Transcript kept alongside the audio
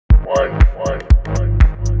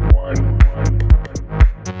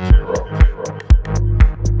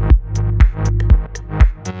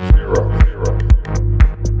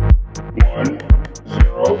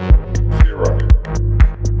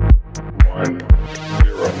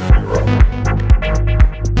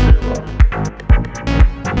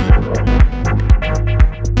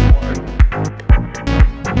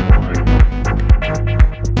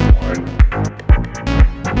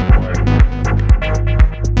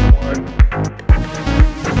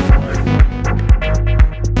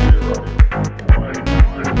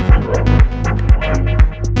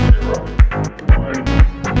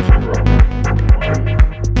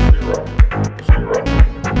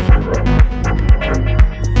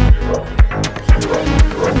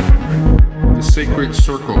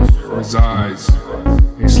Circle resides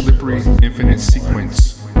a slippery infinite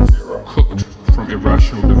sequence cooked from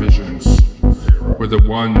irrational divisions, where the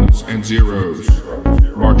ones and zeros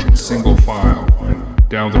march in single file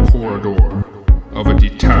down the corridor of a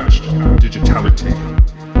detached digitality,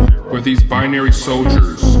 where these binary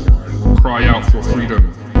soldiers cry out for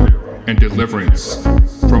freedom and deliverance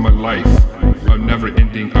from a life of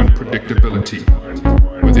never-ending unpredictability,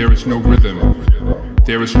 where there is no rhythm,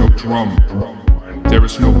 there is no drum, there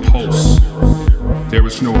is no pulse, there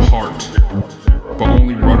is no heart, but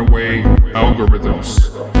only runaway algorithms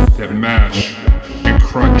that mash and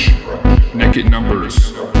crunch naked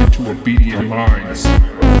numbers into obedient lines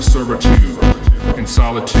of servitude and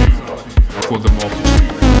solitude for the multitude.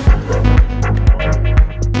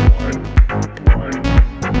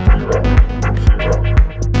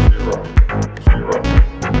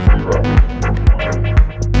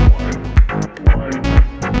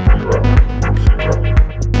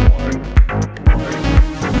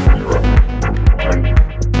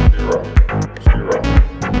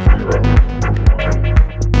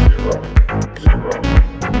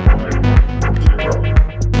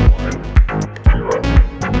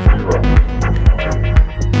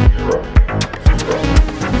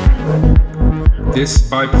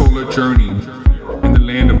 This bipolar journey in the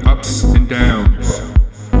land of ups and downs,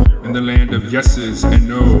 in the land of yeses and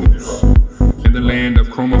nos, in the land of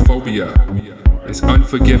chromophobia is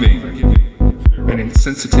unforgiving and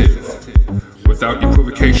insensitive, without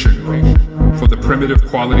equivocation for the primitive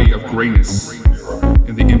quality of grayness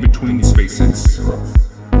in the in-between spaces,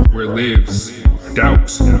 where lives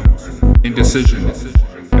doubt, indecision,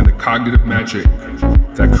 and the cognitive magic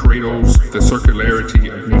that cradles the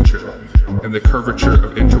circularity of nature and the curvature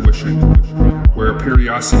of intuition, where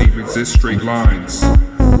periodicity resists straight lines,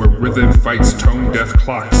 where rhythm fights tone-deaf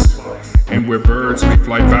clocks, and where birds may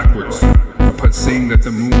fly backwards upon seeing that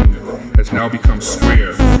the moon has now become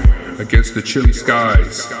square against the chilly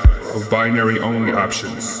skies of binary-only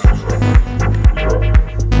options.